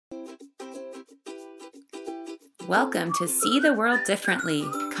Welcome to See the World Differently.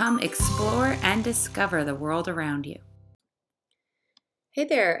 Come explore and discover the world around you. Hey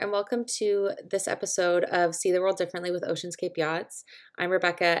there, and welcome to this episode of See the World Differently with Oceanscape Yachts. I'm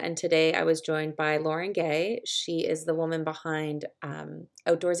Rebecca, and today I was joined by Lauren Gay. She is the woman behind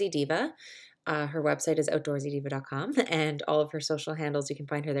Outdoorsy Diva. Her website is outdoorsydiva.com, and all of her social handles, you can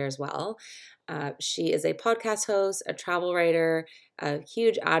find her there as well. She is a podcast host, a travel writer, a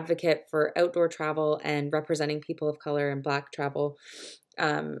huge advocate for outdoor travel and representing people of color and Black travel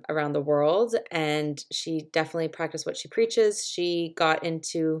around the world. And she definitely practiced what she preaches. She got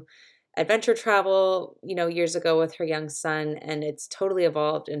into adventure travel, years ago with her young son, and it's totally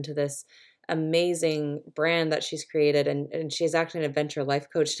evolved into this amazing brand that she's created, and she's actually an adventure life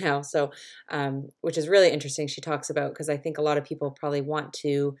coach now, so which is really interesting. She talks about, because I think a lot of people probably want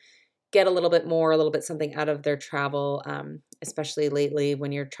to get a little bit something out of their travel, especially lately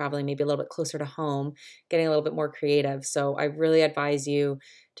when you're traveling maybe a little bit closer to home, getting a little bit more creative. So I really advise you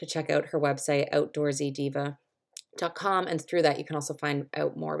to check out her website, outdoorsydiva.com, and through that you can also find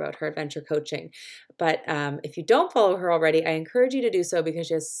out more about her adventure coaching. But if you don't follow her already, I encourage you to do so, because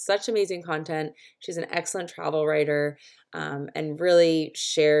she has such amazing content. She's an excellent travel writer, and really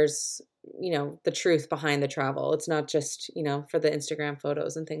shares the truth behind the travel. It's not just for the Instagram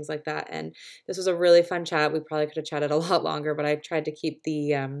photos and things like that. And this was a really fun chat. We probably could have chatted a lot longer, but I tried to keep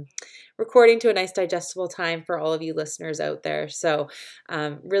the recording to a nice digestible time for all of you listeners out there. So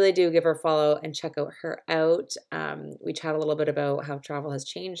really do give her a follow and check out her out. We chat a little bit about how travel has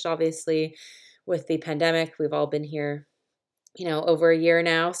changed, obviously, with the pandemic. We've all been here over a year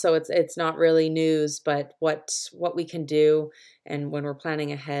now, so it's not really news, but what we can do, and when we're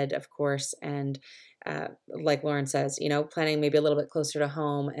planning ahead, of course, and like Lauren says, planning maybe a little bit closer to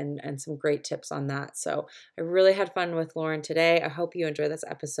home, and some great tips on that. So I really had fun with Lauren today. I hope you enjoy this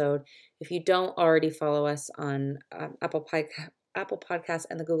episode. If you don't already follow us on Apple Podcasts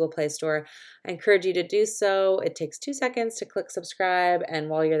and the Google Play Store, I encourage you to do so. It takes 2 seconds to click subscribe, and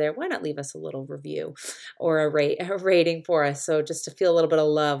while you're there, why not leave us a little review or a rating for us, so just to feel a little bit of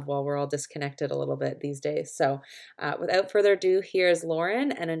love while we're all disconnected a little bit these days. So without further ado, here's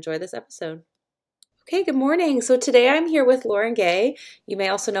Lauren, and enjoy this episode. Okay, good morning. So today I'm here with Lauren Gay. You may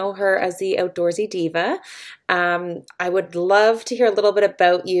also know her as the Outdoorsy Diva. I would love to hear a little bit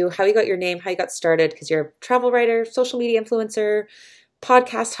about you, how you got your name, how you got started, because you're a travel writer, social media influencer,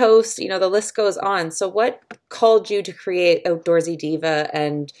 podcast host, the list goes on. So what called you to create Outdoorsy Diva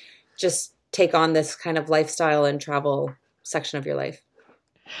and just take on this kind of lifestyle and travel section of your life?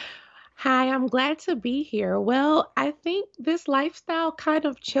 Hi, I'm glad to be here. Well, I think this lifestyle kind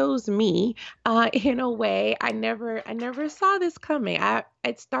of chose me, in a way. I never saw this coming.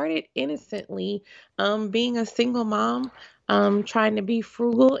 It started innocently, being a single mom, trying to be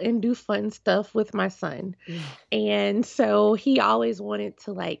frugal and do fun stuff with my son. And so he always wanted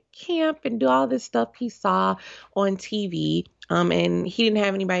to like camp and do all this stuff he saw on TV. And he didn't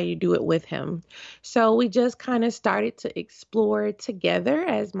have anybody to do it with him. So we just kind of started to explore together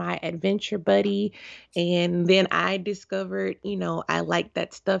as my adventure buddy. And then I discovered, I like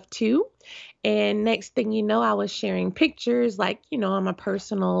that stuff too. And next thing you know, I was sharing pictures like, on my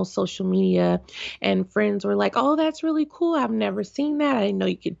personal social media, and friends were like, "Oh, that's really cool. I've never seen that. I didn't know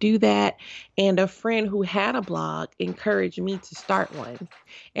you could do that." And a friend who had a blog encouraged me to start one.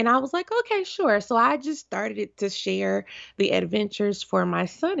 And I was like, "Okay, sure." So I just started it to share the adventures for my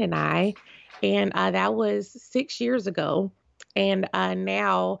son and I. And that was 6 years ago. And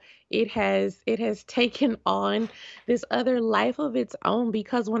now it has taken on this other life of its own,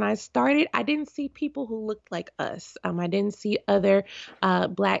 because when I started, I didn't see people who looked like us. I didn't see other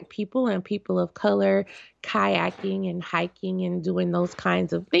Black people and people of color kayaking and hiking and doing those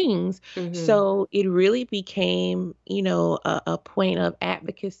kinds of things. So it really became, a point of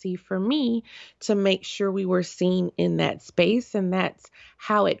advocacy for me to make sure we were seen in that space. And that's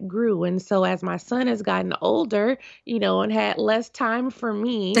how it grew. And so as my son has gotten older, and had less time for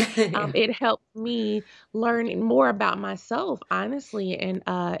me, Yeah. it helped me learn more about myself, honestly, and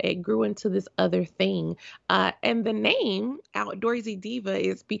it grew into this other thing. And the name Outdoorsy Diva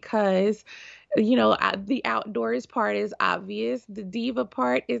is because, the outdoors part is obvious. The diva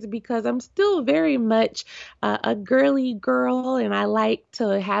part is because I'm still very much a girly girl, and I like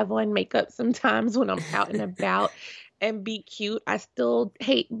to have on makeup sometimes when I'm out and about and be cute. I still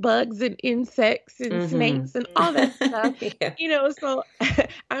hate bugs and insects and snakes and all that stuff. Yeah. So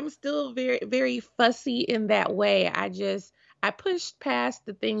I'm still very, very fussy in that way. I push past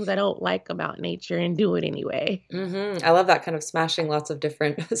the things I don't like about nature and do it anyway. I love that kind of smashing lots of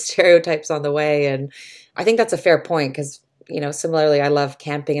different stereotypes on the way. And I think that's a fair point, because similarly, I love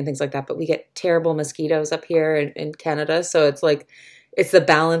camping and things like that, but we get terrible mosquitoes up here in Canada. So it's like, it's the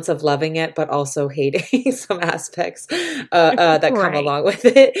balance of loving it, but also hating some aspects that come Right. along with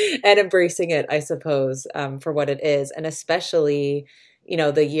it and embracing it, I suppose, for what it is. And especially,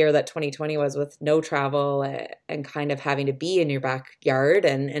 the year that 2020 was with no travel and kind of having to be in your backyard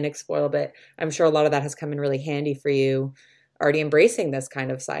and explore a little bit. I'm sure a lot of that has come in really handy for you, already embracing this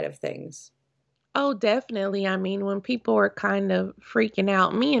kind of side of things. Oh, definitely. I mean, when people were kind of freaking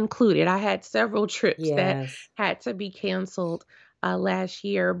out, me included, I had several trips that Yes. had to be canceled last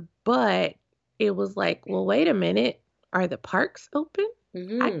year, but it was like, well, wait a minute. Are the parks open?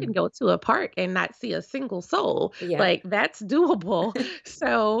 I can Hmm. go to a park and not see a single soul. Yeah. Like, that's doable.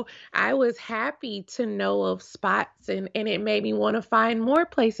 So I was happy to know of spots, and it made me want to find more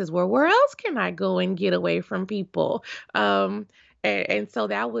places where else can I go and get away from people? Um, and so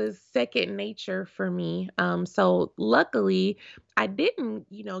that was second nature for me. So luckily, I didn't,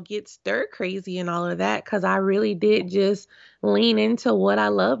 get stir crazy and all of that because I really did just lean into what I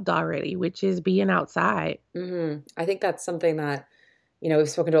loved already, which is being outside. I think that's something that, we've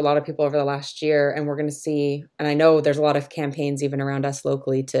spoken to a lot of people over the last year, and we're going to see, and I know there's a lot of campaigns even around us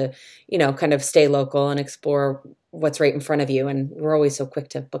locally to, kind of stay local and explore what's right in front of you. And we're always so quick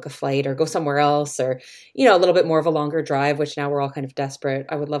to book a flight or go somewhere else or, a little bit more of a longer drive, which now we're all kind of desperate.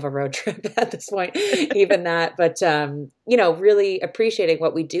 I would love a road trip at this point, even that. But, really appreciating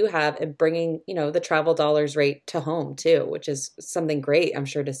what we do have and bringing, the travel dollars right to home too, which is something great, I'm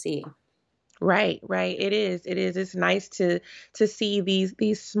sure, to see. Right, right. It is. It is. It's nice to see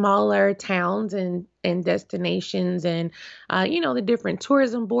these smaller towns and destinations and the different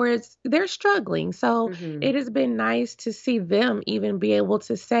tourism boards, they're struggling. So Hmm. it has been nice to see them even be able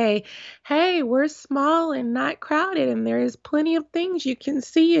to say, "Hey, we're small and not crowded and there is plenty of things you can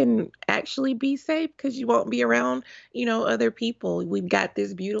see and actually be safe because you won't be around, other people. We've got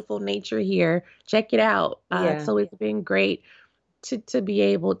this beautiful nature here. Check it out." Yeah. So it's been great to be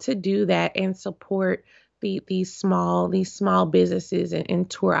able to do that and support these small businesses and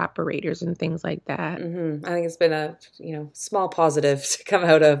tour operators and things like that. I think it's been a small positive to come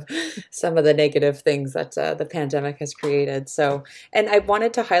out of some of the negative things that the pandemic has created. So, and I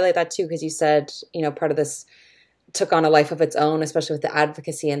wanted to highlight that too because you said part of this took on a life of its own, especially with the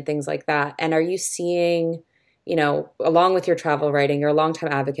advocacy and things like that. And are you seeing, along with your travel writing, you're a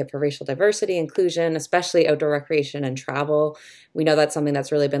longtime advocate for racial diversity, inclusion, especially outdoor recreation and travel. We know that's something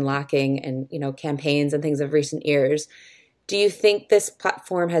that's really been lacking in campaigns and things of recent years. Do you think this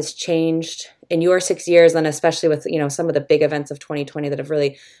platform has changed in your 6 years, and especially with some of the big events of 2020 that have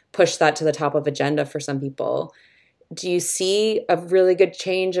really pushed that to the top of agenda for some people? Do you see a really good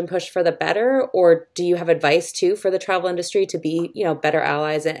change and push for the better, or do you have advice too for the travel industry to be better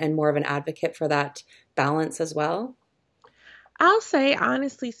allies and more of an advocate for that balance as well? I'll say,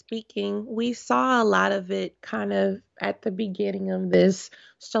 honestly speaking, we saw a lot of it kind of at the beginning of this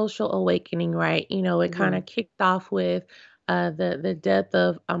social awakening, right? It kind Hmm. of kicked off with the death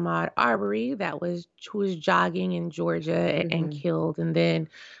of Ahmaud Arbery, who was jogging in Georgia and Hmm. killed, and then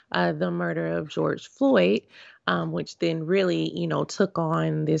the murder of George Floyd, which then really, took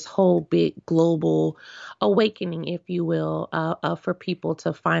on this whole big global awakening, if you will, for people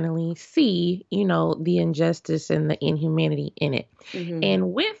to finally see, the injustice and the inhumanity in it. Hmm.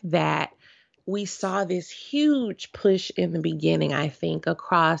 And with that, we saw this huge push in the beginning, I think,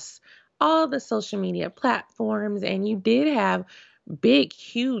 across all the social media platforms. And you did have big,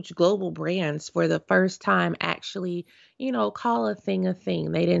 huge global brands for the first time actually, call a thing a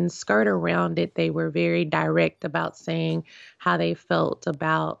thing. They didn't skirt around it. They were very direct about saying how they felt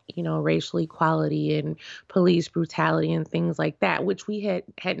about, racial equality and police brutality and things like that, which we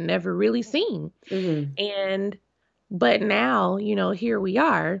had never really seen. Hmm. And but now, here we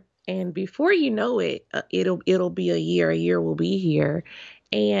are. And before you know it, it'll be a year will be here.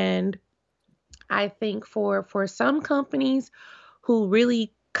 And I think for some companies who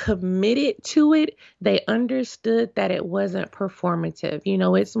really committed to it, they understood that it wasn't performative.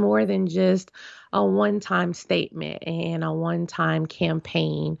 It's more than just a one-time statement and a one-time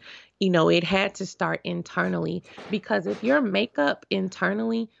campaign. It had to start internally because if your makeup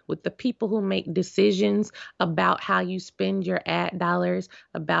internally with the people who make decisions about how you spend your ad dollars,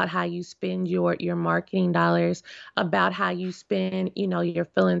 about how you spend your marketing dollars, about how you spend, your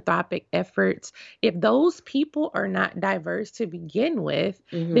philanthropic efforts, if those people are not diverse to begin with,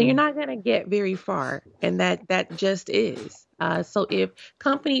 then you're Hmm. not going to get very far. And that just is. So if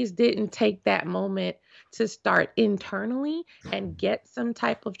companies didn't take that moment to start internally and get some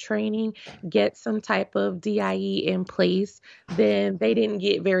type of training, get some type of DIE in place, then they didn't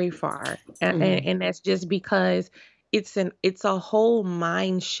get very far. And, Hmm. and, and that's just because it's a whole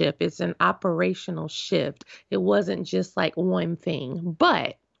mind shift. It's an operational shift. It wasn't just like one thing.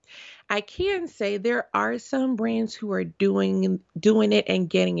 But I can say there are some brands who are doing it and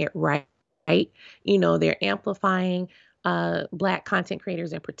getting it right. Right? They're amplifying Black content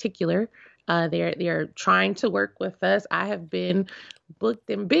creators in particular. They're trying to work with us. I have been booked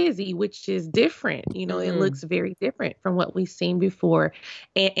and busy, which is different. It Mm, looks very different from what we've seen before,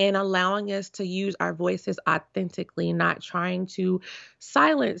 and allowing us to use our voices authentically, not trying to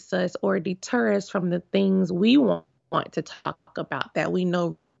silence us or deter us from the things we want to talk about that we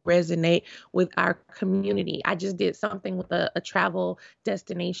know resonate with our community. I just did something with a travel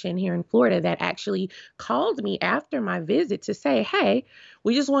destination here in Florida that actually called me after my visit to say, hey,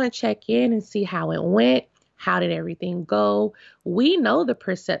 we just want to check in and see how it went. How did everything go? We know the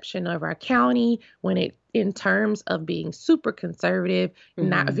perception of our county when it in terms of being super conservative,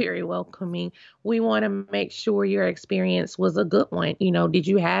 not hmm. very welcoming. We want to make sure your experience was a good one. Did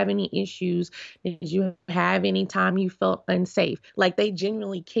you have any issues? Did you have any time you felt unsafe? Like they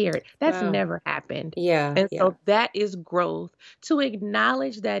genuinely cared. That's Wow. never happened. Yeah, And yeah. so that is growth to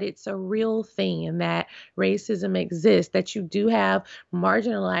acknowledge that it's a real thing and that racism exists, that you do have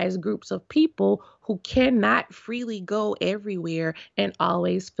marginalized groups of people who cannot freely go everywhere and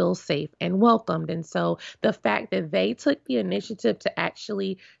always feel safe and welcomed. And so the fact that they took the initiative to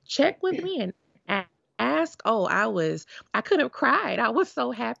actually check with me and ask, oh, I could have cried. I was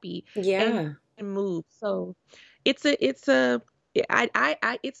so happy and, Yeah. and moved. So it's a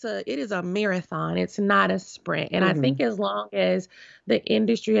it is a marathon. It's not a sprint. And I think Hmm. as long as the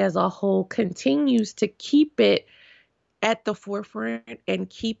industry as a whole continues to keep it at the forefront and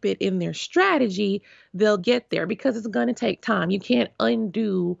keep it in their strategy, they'll get there because it's going to take time. You can't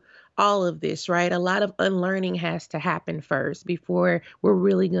undo all of this, right? A lot of unlearning has to happen first before we're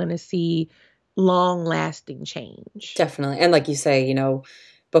really going to see long lasting change. Definitely. And like you say,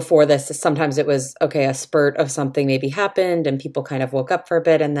 before this, sometimes it was okay, a spurt of something maybe happened and people kind of woke up for a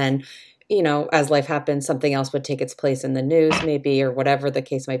bit. And then, as life happens, something else would take its place in the news, maybe, or whatever the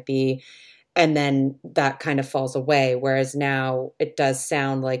case might be. And then that kind of falls away. Whereas now it does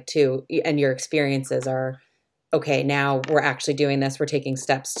sound like, too, and your experiences are okay, now we're actually doing this. We're taking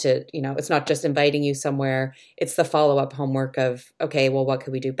steps to, it's not just inviting you somewhere. It's the follow up homework of, okay, well, what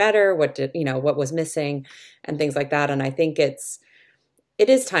could we do better? What was missing and things like that. And I think it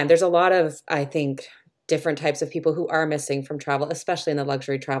is time. There's a lot of, I think, different types of people who are missing from travel, especially in the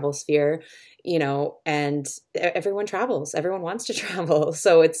luxury travel sphere, and everyone travels. Everyone wants to travel.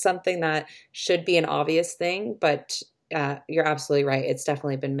 So it's something that should be an obvious thing, but you're absolutely right. It's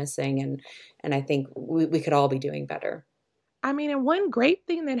definitely been missing. And I think we could all be doing better. I mean, and one great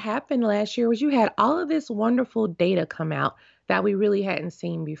thing that happened last year was you had all of this wonderful data come out that we really hadn't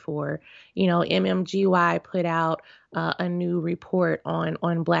seen before. MMGY put out a new report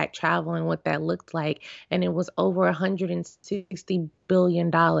on Black travel and what that looked like, and it was over $160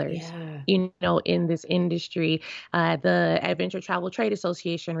 billion. Yeah. In this industry. The Adventure Travel Trade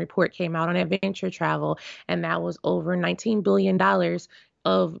Association report came out on adventure travel, and that was over $19 billion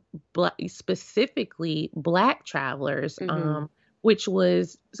of specifically Black travelers, Hmm. which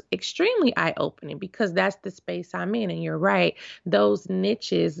was extremely eye opening because that's the space I'm in. And you're right, those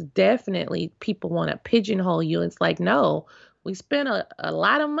niches definitely people want to pigeonhole you. It's like, no, we spent a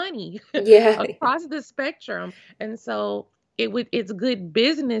lot of money Yeah. across the spectrum. And so it's good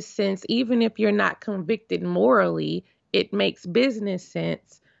business sense, even if you're not convicted morally, it makes business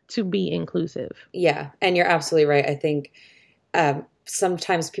sense to be inclusive. Yeah. And you're absolutely right. I think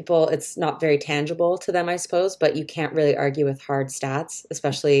sometimes people, it's not very tangible to them, I suppose, but you can't really argue with hard stats,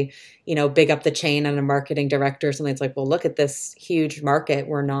 especially, big up the chain and a marketing director or something. It's like, well, look at this huge market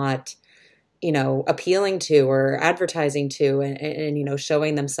we're not, appealing to or advertising to and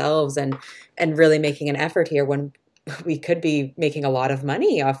showing themselves and really making an effort here when we could be making a lot of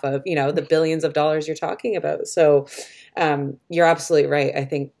money off of, the billions of dollars you're talking about. So you're absolutely right. I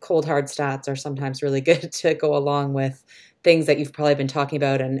think cold hard stats are sometimes really good to go along with things that you've probably been talking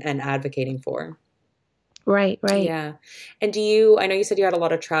about and advocating for. Right, right. Yeah. And I know you said you had a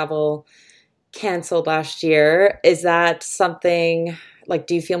lot of travel canceled last year. Is that something like,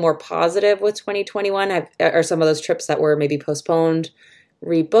 do you feel more positive with 2021? Are some of those trips that were maybe postponed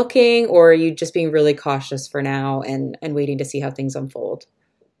rebooking, or are you just being really cautious for now and waiting to see how things unfold?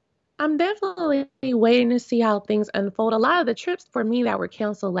 I'm definitely waiting to see how things unfold. A lot of the trips for me that were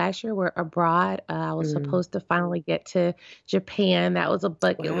canceled last year were abroad. I was Mm. supposed to finally get to Japan. That was a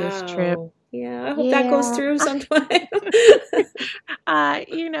bucket list trip. Wow. Yeah, I hope that goes Yeah. through sometime.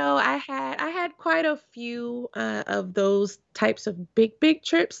 I had quite a few of those types of big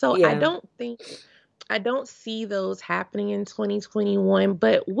trips. So I Yeah. don't think I don't see those happening in 2021,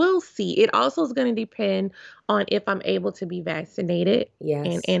 but we'll see. It also is going to depend on if I'm able to be vaccinated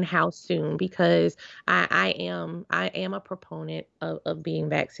Yes. and how soon, because I am a proponent of being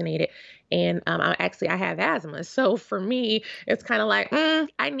vaccinated, and I have asthma, so for me it's kind of like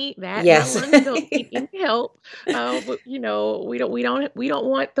I need that. My Yes. lungs don't need any help. But, we don't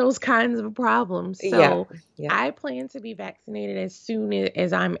want those kinds of problems. Yeah. So Yeah. I plan to be vaccinated as soon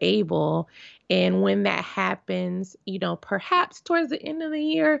as I'm able, and when that happens, perhaps towards the end of the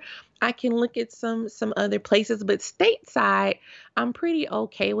year, I can look at some other places. But stateside, I'm pretty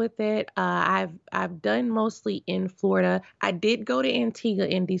okay with it. I've done mostly in Florida. I did go to Antigua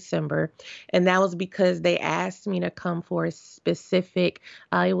in December, and that was because they asked me to come for a specific.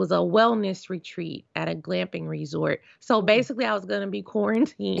 It was a wellness retreat at a glamping resort. So Mm. basically, I was going to be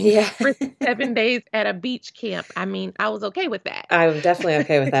quarantined Yeah. for 7 days at a beach camp. I mean, I was okay with that. I'm definitely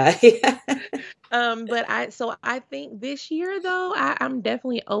okay with that. Yeah. But I think this year though, I'm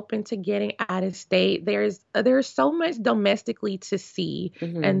definitely open to getting out of state. There's so much domestically to see,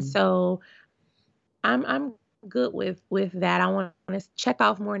 and Hmm. so I'm good with that. I want to check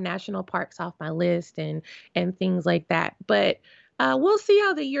off more national parks off my list and things like that. But we'll see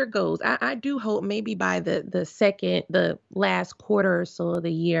how the year goes. I do hope maybe by the last quarter or so of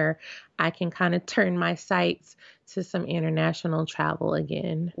the year, I can kind of turn my sights to some international travel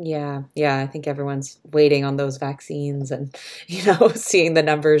again. Yeah, yeah, I think everyone's waiting on those vaccines and, seeing the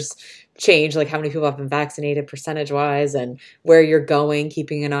numbers change, like how many people have been vaccinated percentage wise and where you're going,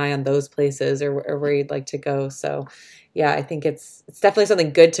 keeping an eye on those places or where you'd like to go. So, yeah, I think it's definitely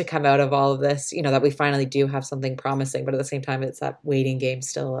something good to come out of all of this, that we finally do have something promising, but at the same time it's that waiting game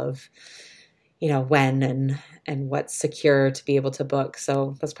still of, when and what's secure to be able to book.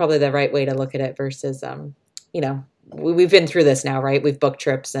 So that's probably the right way to look at it versus you know, we've been through this now, right? We've booked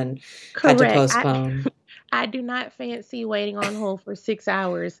trips and had to Correct. I postpone. I do not fancy waiting on hold for 6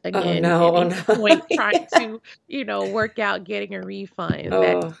 hours Oh again no, at oh any point no. trying to, work out getting a refund.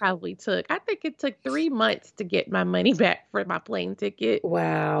 That Oh, probably I think it took 3 months to get my money back for my plane ticket, but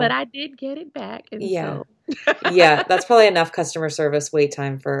wow. I did get it back. And Yeah. so Yeah, that's probably enough customer service wait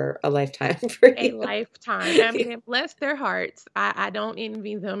time for a lifetime for a you. lifetime. I mean, and bless their hearts. I don't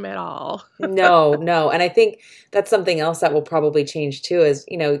envy them at all. No, no. And I think that's something else that will probably change too is,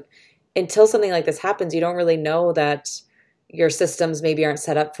 until something like this happens, you don't really know that your systems maybe aren't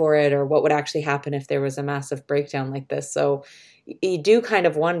set up for it or what would actually happen if there was a massive breakdown like this. So you do kind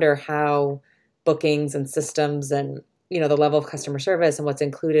of wonder how bookings and systems and the level of customer service and what's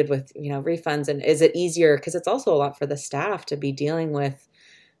included with refunds, and is it easier because it's also a lot for the staff to be dealing with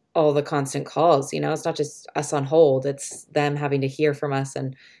all the constant calls. It's not just us on hold, it's them having to hear from us,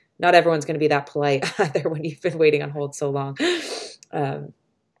 and not everyone's going to be that polite either when you've been waiting on hold so long. um,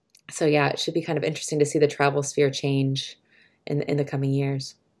 so yeah, it should be kind of interesting to see the travel sphere change in the coming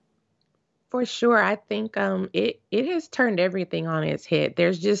years. For sure. I think it has turned everything on its head.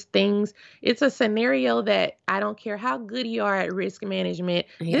 There's just things, it's a scenario that I don't care how good you are at risk management,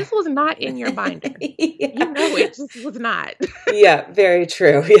 Yeah. this was not in your binder. Yeah. It just was not. Yeah, very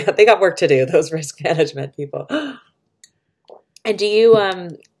true. Yeah, they got work to do, those risk management people. And do you,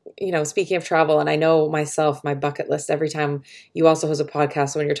 speaking of travel, and I know myself, my bucket list, every time you also host a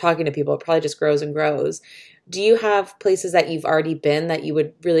podcast, so when you're talking to people, it probably just grows and grows. Do you have places that you've already been that you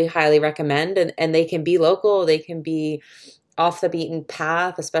would really highly recommend? And they can be local, they can be off the beaten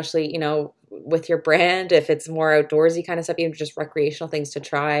path, especially, with your brand, if it's more outdoorsy kind of stuff, even just recreational things to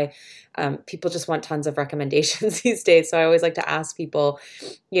try. People just want tons of recommendations these days. So I always like to ask people,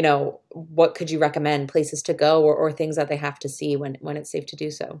 what could you recommend, places to go or things that they have to see when it's safe to do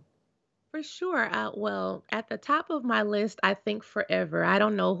so? For sure. Well, at the top of my list, I think forever. I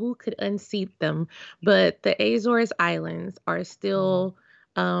don't know who could unseat them, but the Azores Islands are Mm. still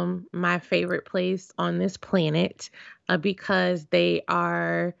my favorite place on this planet because they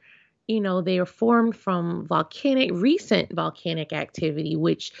are formed from recent volcanic activity,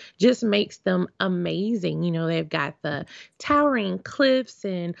 which just makes them amazing. They've got the towering cliffs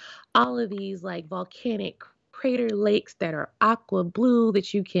and all of these like volcanic crater lakes that are aqua blue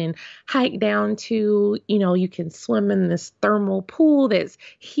that you can hike down to. You can swim in this thermal pool that's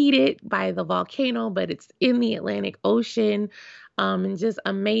heated by the volcano, but it's in the Atlantic Ocean. and just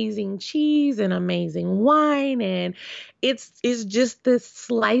amazing cheese and amazing wine. And it's just this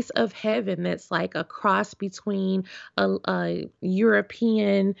slice of heaven that's like a cross between a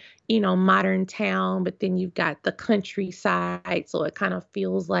European, modern town, but then you've got the countryside. So it kind of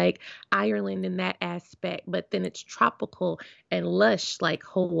feels like Ireland in that aspect, but then it's tropical and lush like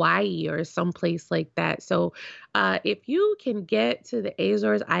Hawaii or someplace like that. So if you can get to the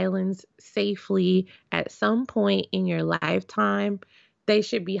Azores Islands safely at some point in your lifetime, they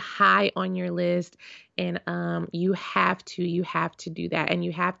should be high on your list. And you have to do that. And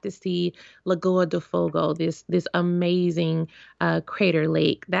you have to see Lagoa de Fogo, this amazing crater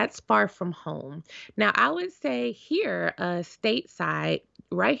lake. That's far from home. Now, I would say here, stateside,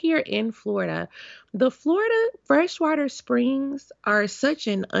 right here in Florida, the Florida freshwater springs are such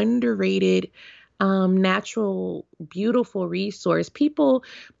an underrated natural, beautiful resource. People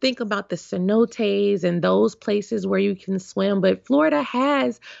think about the cenotes and those places where you can swim, but Florida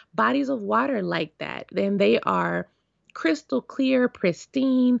has bodies of water like that. And they are crystal clear,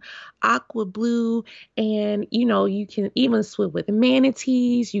 pristine, aqua blue, and you can even swim with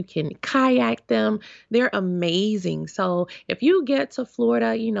manatees, you can kayak them. They're amazing. So if you get to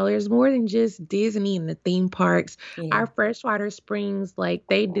Florida, there's more than just Disney and the theme parks. Yeah. Our freshwater springs, like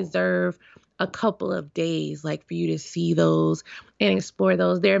they deserve a couple of days, like for you to see those and explore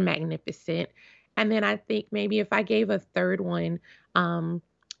those. They're magnificent. And then I think maybe if I gave a third one,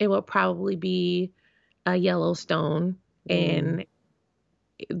 it would probably be a Yellowstone. Mm. And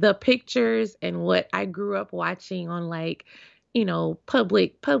the pictures and what I grew up watching on, like,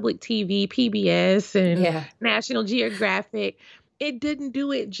 public TV, PBS and Yeah. National Geographic, it didn't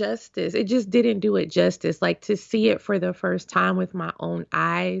do it justice. It just didn't do it justice. Like, to see it for the first time with my own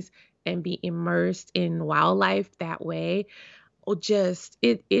eyes and be immersed in wildlife that way, or just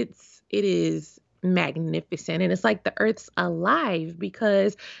it is magnificent. And it's like the earth's alive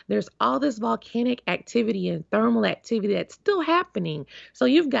because there's all this volcanic activity and thermal activity that's still happening. So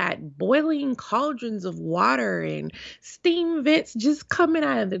you've got boiling cauldrons of water and steam vents just coming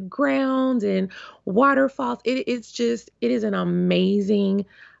out of the ground and waterfalls. It is an amazing,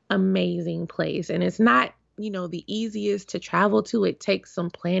 amazing place. And it's not, the easiest to travel to. It takes some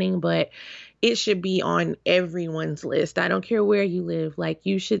planning, but it should be on everyone's list. I don't care where you live. Like,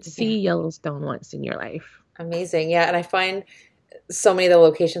 you should Yeah. see Yellowstone once in your life. Amazing. Yeah. And I find so many of the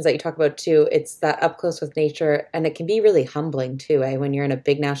locations that you talk about too, it's that up close with nature, and it can be really humbling too, when you're in a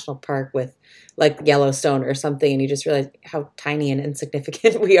big national park with like Yellowstone or something, and you just realize how tiny and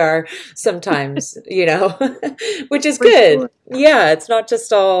insignificant we are sometimes, which is For good. sure. Yeah, it's not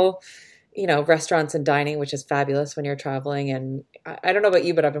just all, restaurants and dining, which is fabulous when you're traveling. And I don't know about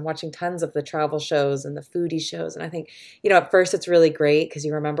you, but I've been watching tons of the travel shows and the foodie shows. And I think, at first it's really great because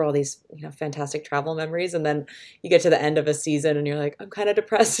you remember all these, fantastic travel memories. And then you get to the end of a season and you're like, I'm kind of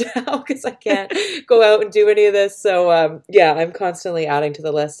depressed now because I can't go out and do any of this. So, yeah, I'm constantly adding to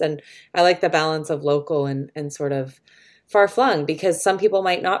the list. And I like the balance of local and sort of far flung, because some people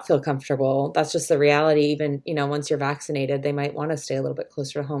might not feel comfortable. That's just the reality. Even, once you're vaccinated, they might want to stay a little bit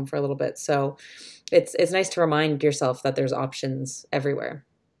closer to home for a little bit. So it's nice to remind yourself that there's options everywhere.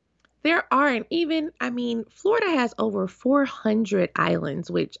 There are, and even, I mean, Florida has over 400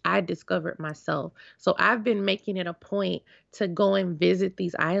 islands, which I discovered myself. So I've been making it a point to go and visit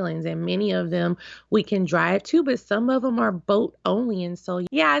these islands, and many of them we can drive to, but some of them are boat only. And so,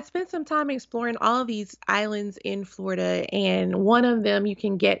 yeah, I spent some time exploring all of these islands in Florida, and one of them you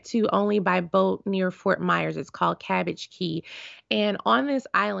can get to only by boat near Fort Myers. It's called Cabbage Key. And on this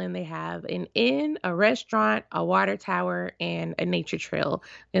island, they have an inn, a restaurant, a water tower, and a nature trail,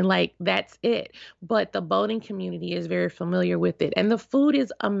 and like that's it. But the boating community is very familiar with it, and the food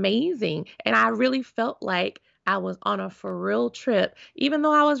is amazing. And I really felt like I was on a for real trip, even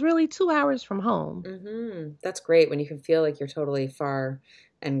though I was really 2 hours from home. That's great when you can feel like you're totally far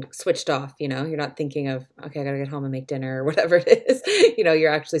and switched off. You're not thinking of, okay, I gotta get home and make dinner or whatever it is.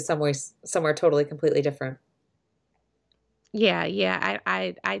 You're actually somewhere totally completely different. Yeah, yeah,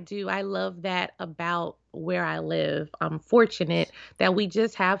 I do. I love that about where I live. I'm fortunate that we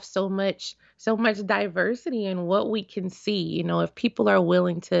just have so much diversity in what we can see. If people are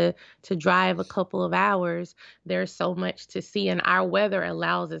willing to drive a couple of hours, there's so much to see, and our weather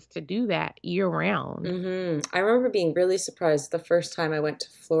allows us to do that year round. I remember being really surprised the first time I went to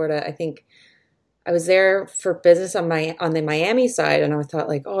Florida. I think I was there for business on the Miami side, and I thought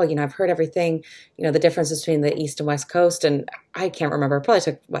like, oh, I've heard everything, the difference between the East and West Coast, and I can't remember. It probably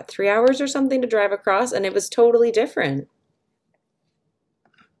took 3 hours or something to drive across, and it was totally different.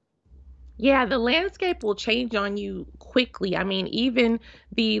 Yeah, the landscape will change on you quickly. I mean, even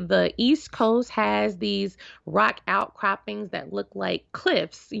the East Coast has these rock outcroppings that look like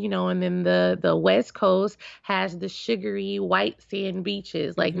cliffs, and then the West Coast has the sugary white sand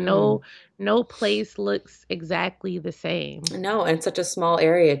beaches. Like Hmm. no place looks exactly the same. No, and such a small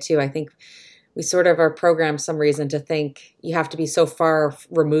area too. I think we sort of are programmed some reason to think you have to be so far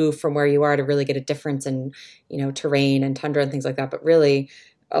removed from where you are to really get a difference in, terrain and tundra and things like that. But really,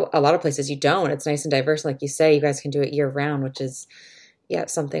 a lot of places you don't. It's nice and diverse, like you say. You guys can do it year round, which is, yeah,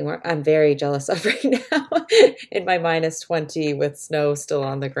 something where I'm very jealous of right now in my -20 with snow still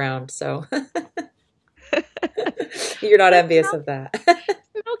on the ground. So you're not But envious of that.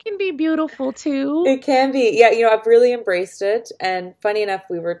 snow can be beautiful too. It can be. Yeah, I've really embraced it. And funny enough,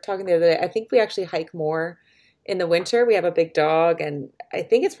 we were talking the other day. I think we actually hike more in the winter. We have a big dog, and I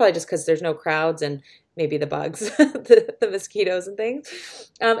think it's probably just because there's no crowds and maybe the bugs, the mosquitoes and things.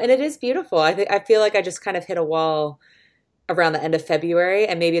 And it is beautiful. I feel like I just kind of hit a wall around the end of February,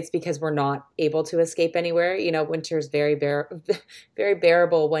 and maybe it's because we're not able to escape anywhere. Winter's very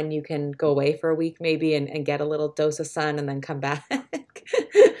bearable when you can go away for a week maybe and get a little dose of sun and then come back.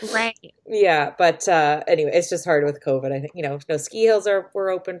 Right. Yeah, but anyway, it's just hard with COVID. I think, no ski hills were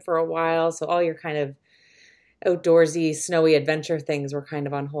open for a while, so all your kind of outdoorsy, snowy adventure things were kind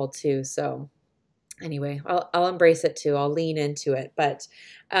of on hold too. So anyway, I'll embrace it too. I'll lean into it. But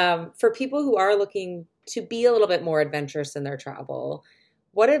for people who are looking to be a little bit more adventurous in their travel,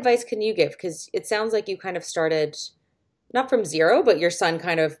 what advice can you give? Because it sounds like you kind of started not from zero, but your son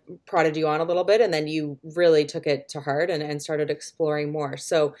kind of prodded you on a little bit, and then you really took it to heart and started exploring more.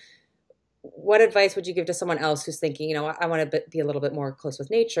 So what advice would you give to someone else who's thinking, I want to be a little bit more close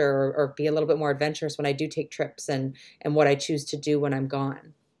with nature, or be a little bit more adventurous when I do take trips, and what I choose to do when I'm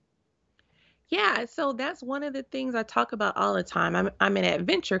gone? Yeah, so that's one of the things I talk about all the time. I'm an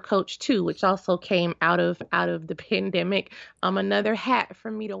adventure coach too, which also came out of the pandemic. Another hat for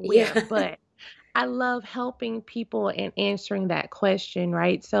me to wear, Yeah. but I love helping people and answering that question,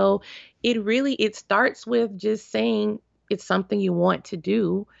 right? So it starts with just saying it's something you want to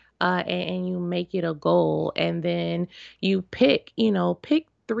do, and you make it a goal, and then you pick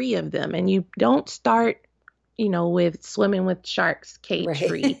three of them, and you don't start, with swimming with sharks cage Right.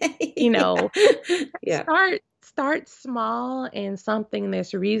 free. You Yeah. know, Yeah. start small and something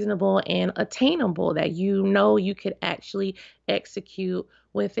that's reasonable and attainable that you could actually execute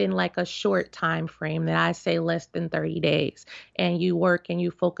within like a short time frame, that I say less than 30 days, and you work and you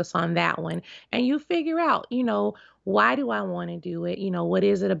focus on that one, and you figure out, why do I want to do it? What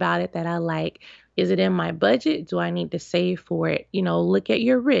is it about it that I like? Is it in my budget? Do I need to save for it? Look at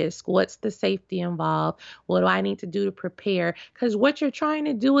your risk. What's the safety involved? What do I need to do to prepare? Because what you're trying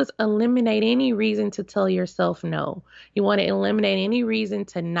to do is eliminate any reason to tell yourself no. You want to eliminate any reason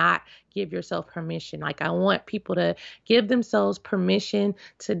to not give yourself permission. Like, I want people to give themselves permission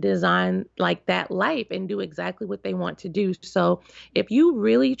to design like that life and do exactly what they want to do. So if you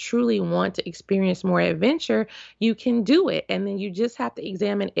really truly want to experience more adventure, you can do it. And then you just have to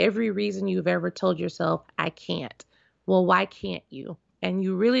examine every reason you've ever told yourself, I can't. Well, why can't you? And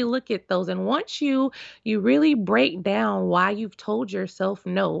you really look at those. And once you really break down why you've told yourself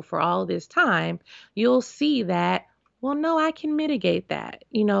no for all this time, you'll see that, well, no, I can mitigate that.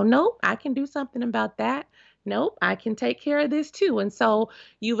 Nope, I can do something about that. Nope, I can take care of this too. And so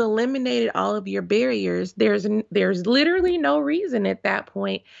you've eliminated all of your barriers. There's literally no reason at that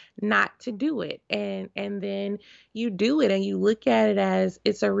point not to do it. And then you do it, and you look at it as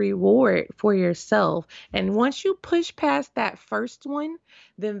it's a reward for yourself. And once you push past that first one,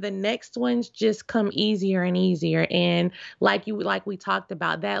 then the next ones just come easier and easier. And like we talked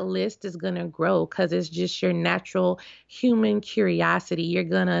about, that list is gonna grow because it's just your natural human curiosity. You're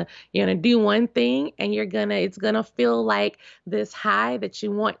gonna do one thing, and it's gonna feel like this high that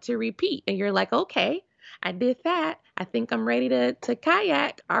you want to repeat. And you're like, okay, I did that. I think I'm ready to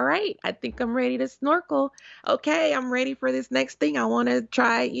kayak. All right. I think I'm ready to snorkel. Okay, I'm ready for this next thing. I want to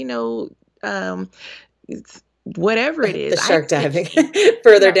try, um, it's whatever it The is, ice shark diving fishing.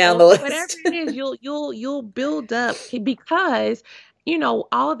 further Yeah, down well, the whatever list. it is, you'll build up, because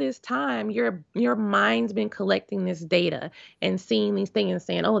all this time your mind's been collecting this data and seeing these things and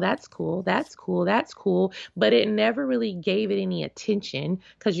saying, oh, that's cool, that's cool, that's cool, but it never really gave it any attention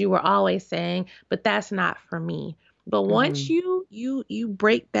because you were always saying, but that's not for me. But once Hmm. you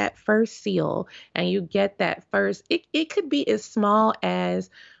break that first seal, and you get that first, it could be as small as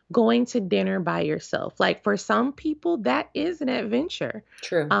going to dinner by yourself. Like, for some people, that is an adventure.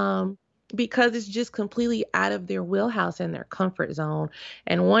 True. Um, because it's just completely out of their wheelhouse and their comfort zone.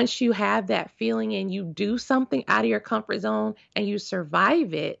 And once you have that feeling and you do something out of your comfort zone and you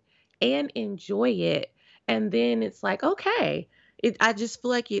survive it, and enjoy it. And then it's like, okay, I just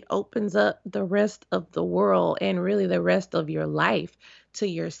feel like it opens up the rest of the world and really the rest of your life to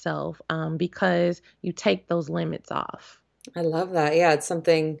yourself, because you take those limits off. I love that. Yeah, it's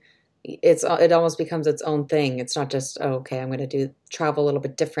something it almost becomes its own thing. It's not just, oh, okay, I'm going to do travel a little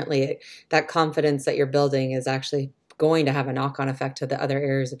bit differently. That confidence that you're building is actually going to have a knock-on effect to the other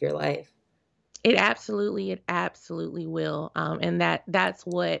areas of your life. It absolutely will. And that's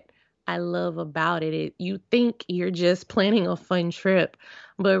what I love about it. You think you're just planning a fun trip,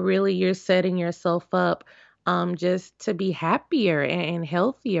 but really you're setting yourself up, just to be happier and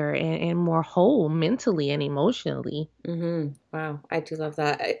healthier and more whole mentally and emotionally. Wow, I do love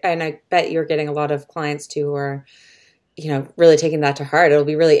that. And I bet you're getting a lot of clients too who are, really taking that to heart. It'll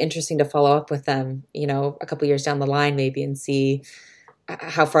be really interesting to follow up with them, a couple years down the line maybe and see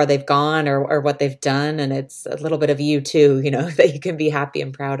how far they've gone or what they've done. And it's a little bit of you too, that you can be happy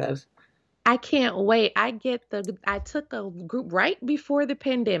and proud of. I can't wait. I took a group right before the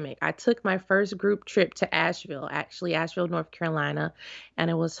pandemic. I took my first group trip to Asheville, actually Asheville, North Carolina, and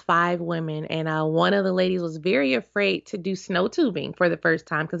it was 5 women. And one of the ladies was very afraid to do snow tubing for the first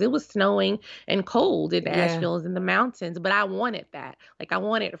time because it was snowing and cold in Yeah. Asheville, in the mountains. But I wanted that. Like I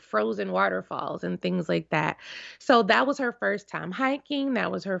wanted frozen waterfalls and things like that. So that was her first time hiking.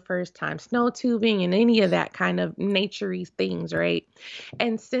 That was her first time snow tubing and any of that kind of naturey things, right?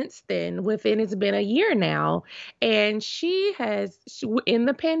 And since then, within it's been a year now, and in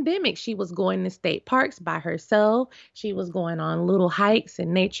the pandemic, she was going to state parks by herself. She was going on little hikes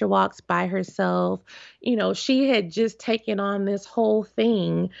and nature walks by herself. She had just taken on this whole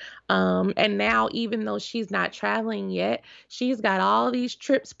thing. And now, even though she's not traveling yet, she's got all these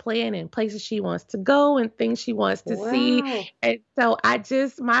trips planned and places she wants to go and things she wants to see. Wow. And so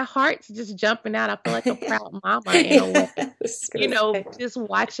my heart's just jumping out. I feel like a proud mama in a way, Yeah, I was gonna say. just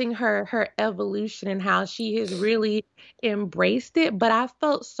watching her evolution and how she has really embraced it. But I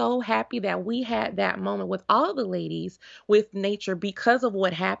felt so happy that we had that moment with all the ladies with nature because of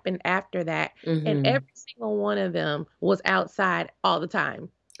what happened after that. And Hmm. every single one of them was outside all the time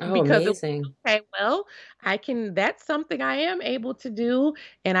Oh, because it amazing. okay, well, that's something I am able to do.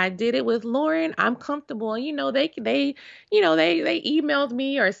 And I did it with Lauren. I'm comfortable. They emailed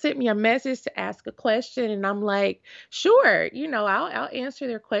me or sent me a message to ask a question. And I'm like, sure, I'll answer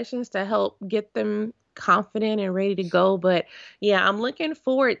their questions to help get them confident and ready to go. But yeah, I'm looking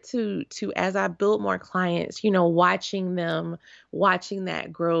forward to as I build more clients, watching that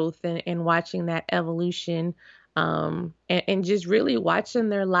growth and watching that evolution, and just really watching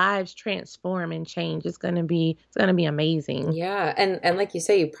their lives transform and change. It's gonna be amazing. Yeah, and like you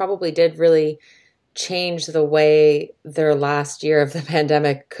say, you probably did really change the way their last year of the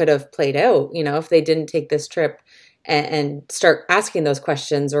pandemic could have played out, if they didn't take this trip and start asking those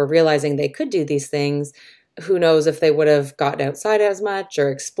questions or realizing they could do these things. Who knows if they would have gotten outside as much or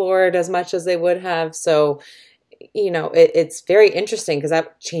explored as much as they would have. So, it's very interesting because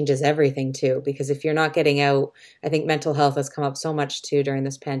that changes everything too. Because if you're not getting out, I think mental health has come up so much too during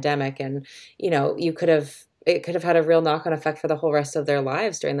this pandemic. And, it could have had a real knock on effect for the whole rest of their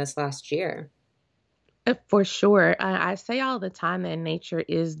lives during this last year. For sure. I say all the time that nature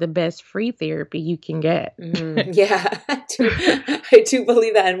is the best free therapy you can get. Yeah, I do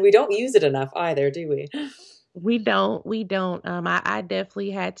believe that. And we don't use it enough either, do we? We don't. I definitely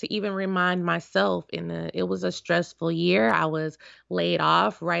had to even remind myself it was a stressful year. I was laid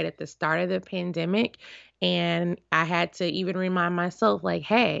off right at the start of the pandemic. And I had to even remind myself, like,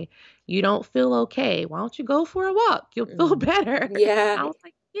 hey, you don't feel okay. Why don't you go for a walk? You'll feel Mm. better. Yeah, I was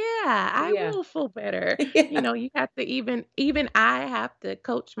like, yeah, I yeah, will feel better. yeah. You have to even I have to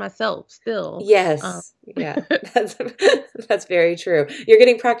coach myself still. Um, Yes, yeah. That's very true. You're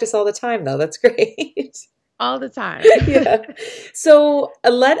getting practice all the time, though. That's great. all the time. Yeah. So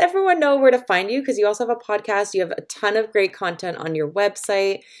let everyone know where to find you because you also have a podcast. You have a ton of great content on your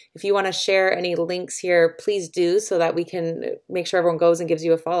website. If you want to share any links here, please do so that we can make sure everyone goes and gives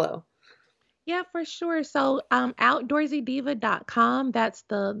you a follow. Yeah, for sure. So, outdoorsy diva.com, that's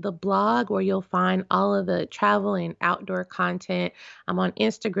the blog where you'll find all of the travel and outdoor content. I'm on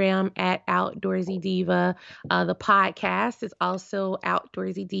Instagram at Outdoorsy Diva. The podcast is also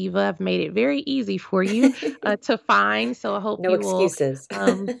Outdoorsy Diva. I've made it very easy for you to find. So I hope No you will excuses.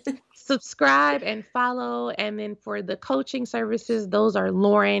 subscribe and follow. And then for the coaching services, those are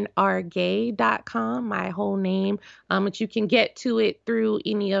laurenrgay.com, my whole name. But you can get to it through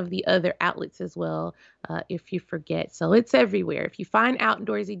any of the other outlets as well, if you forget. So it's everywhere. If you find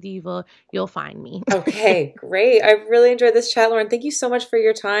Outdoorsy Diva, you'll find me. Okay, great. I really enjoyed this chat, Lauren. Thank you so much for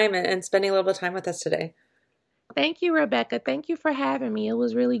your time and spending a little bit of time with us today. Thank you, Rebecca. Thank you for having me. It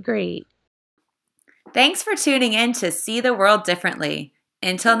was really great. Thanks for tuning in to See the World Differently.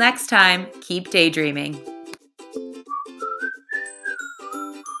 Until next time, keep daydreaming.